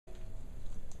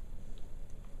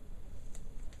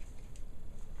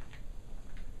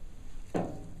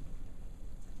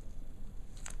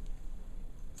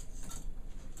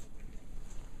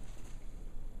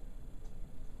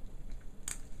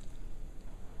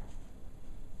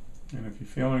And if you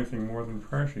feel anything more than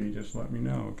pressure, you just let me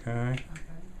know, okay? Okay.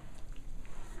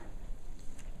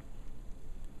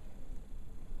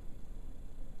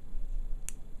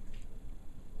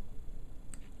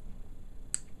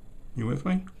 You with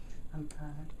me? I'm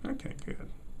fine. Okay, good.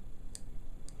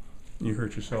 You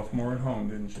hurt yourself more at home,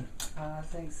 didn't you? I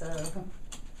think so.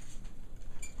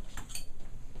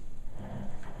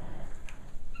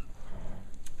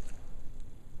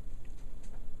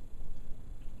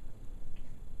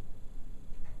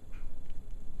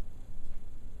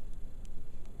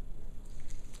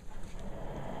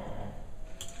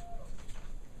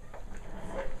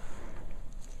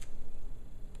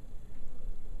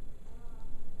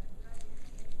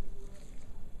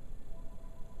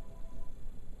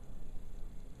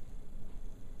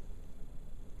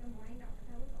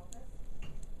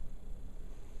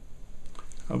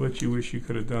 I bet you wish you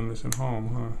could have done this at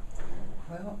home,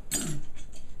 Well,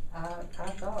 I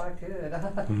thought I could.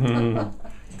 huh?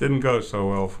 Didn't go so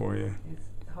well for you.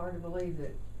 It's hard to believe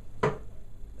that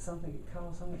something could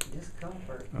cause so much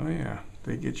discomfort. Oh yeah,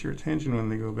 they get your attention when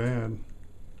they go bad.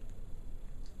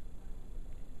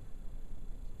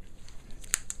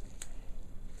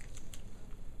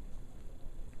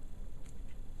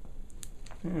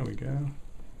 There we go.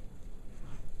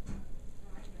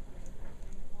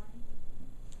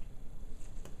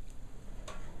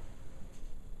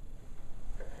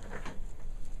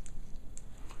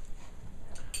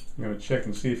 I'm going to check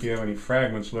and see if you have any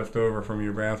fragments left over from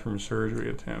your bathroom surgery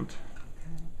attempt.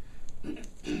 Okay.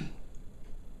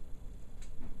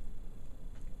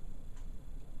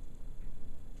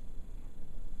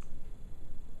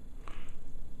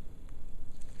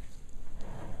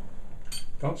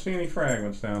 Don't see any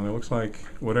fragments down there. Looks like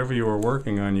whatever you were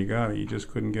working on, you got it. You just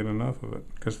couldn't get enough of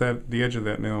it. Because the edge of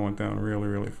that nail went down really,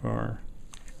 really far.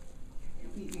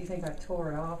 You think I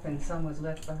tore it off and some was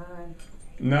left behind?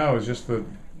 No, it's just that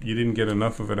you didn't get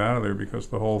enough of it out of there because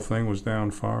the whole thing was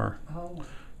down far. Oh.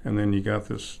 And then you got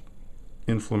this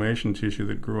inflammation tissue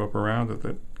that grew up around it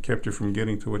that kept you from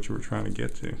getting to what you were trying to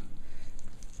get to.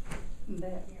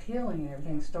 That peeling and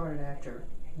everything started after,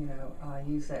 I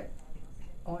used that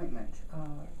ointment.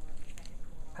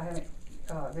 I haven't,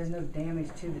 there's no damage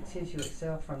to the tissue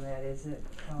itself from that, is it?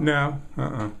 No,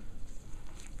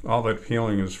 all that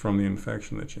peeling is from the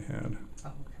infection that you had. Oh,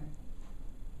 okay.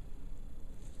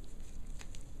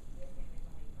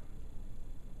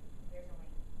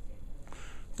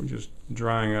 We're just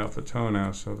drying out the toe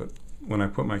now so that when I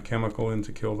put my chemical in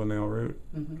to kill the nail root,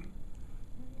 Mm-hmm.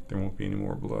 there won't be any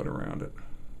more blood around it.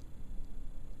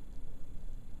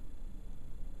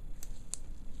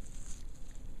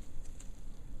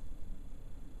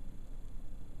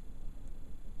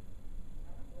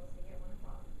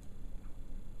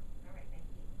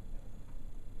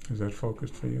 Is that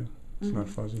focused for you? It's not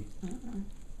fuzzy? Mm-mm.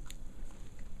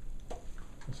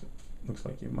 Looks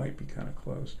like you might be kind of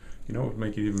close. You know what would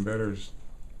make it even better is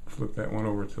flip that one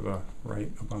over to the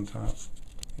right up on top.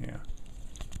 Yeah,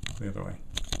 the other way.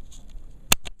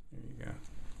 There you go.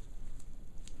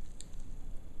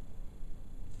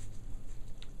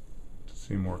 To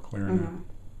see more clear now. Mm-hmm.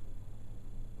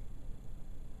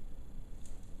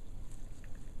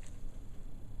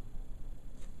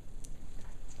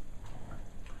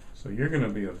 So you're going to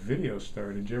be a video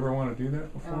star. Did you ever want to do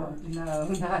that before? No,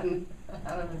 not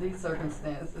under these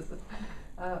circumstances.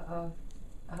 I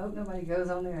hope nobody goes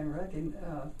on there and I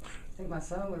think my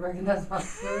son would recognize my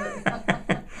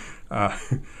foot.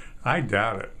 I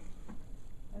doubt it.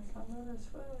 That's my mother's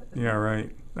foot. Yeah,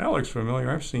 right. That looks familiar.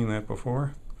 I've seen that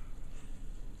before.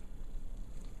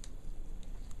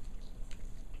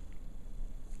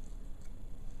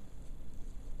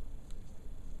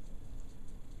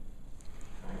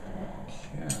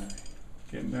 Okay.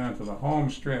 Getting down to the home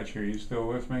stretch here. You still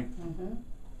with me? Mm-hmm.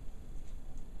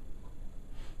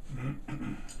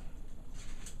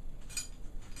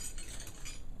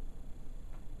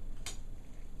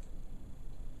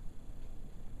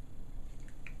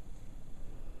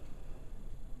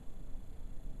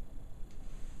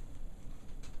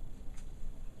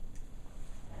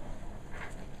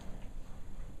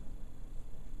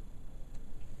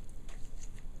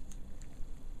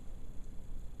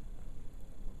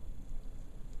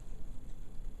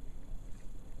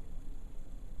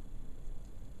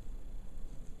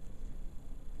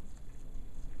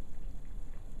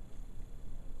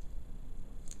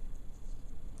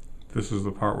 This is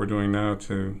the part we're doing now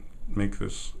to make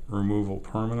this removal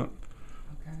permanent.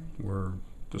 Okay. We're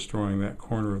destroying that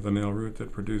corner of the nail root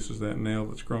that produces that nail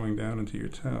that's growing down into your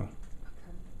toe.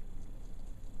 Okay.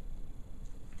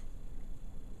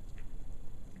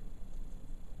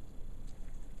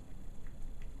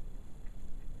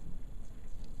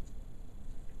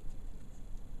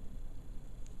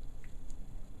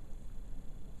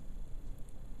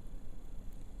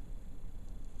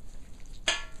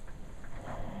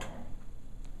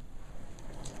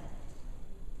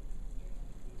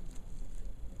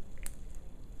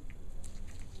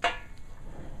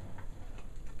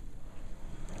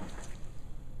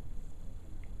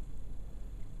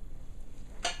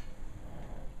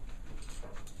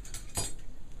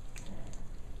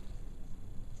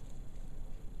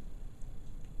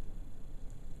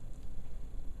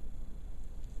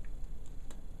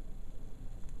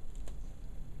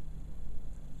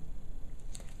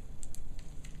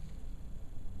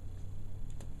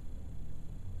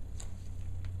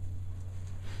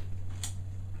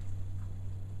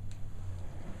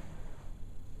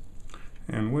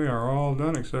 And we are all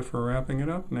done except for wrapping it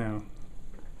up now.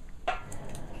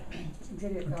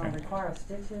 Did it Okay. require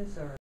stitches or?